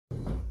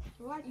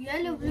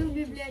Я люблю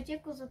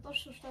библиотеку за то,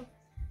 что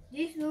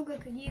здесь много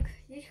книг,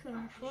 здесь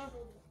хорошо.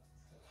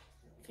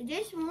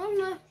 Здесь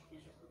можно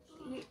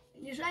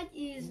лежать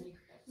и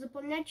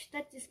заполнять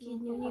читательский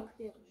дневник.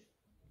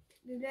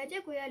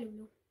 Библиотеку я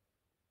люблю.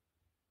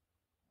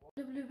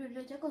 Люблю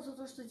библиотеку за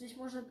то, что здесь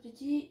можно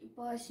прийти,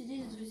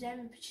 посидеть с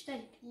друзьями,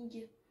 почитать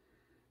книги,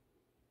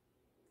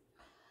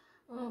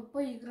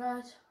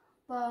 поиграть,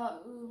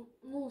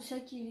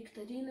 всякие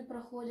викторины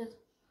проходят,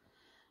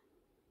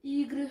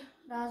 игры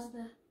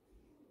разные,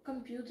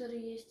 компьютеры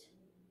есть.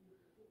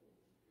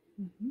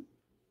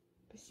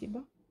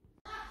 Спасибо.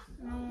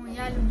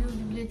 Я люблю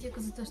библиотеку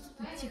за то, что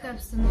тут тихая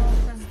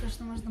обстановка, за то,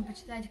 что можно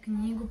почитать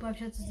книгу,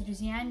 пообщаться с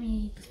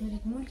друзьями, и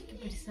посмотреть мультики,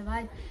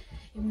 порисовать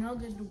и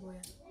многое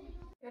другое.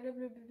 Я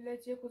люблю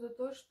библиотеку за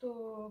то,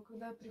 что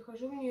когда я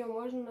прихожу в нее,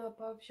 можно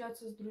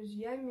пообщаться с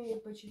друзьями,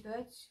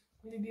 почитать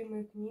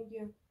любимые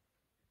книги.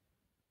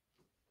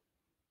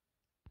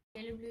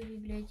 Я люблю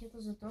библиотеку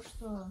за то,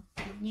 что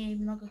в ней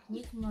много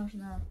книг,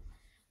 можно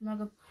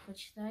много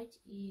почитать,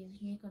 и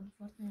в ней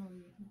комфортно и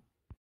уютно.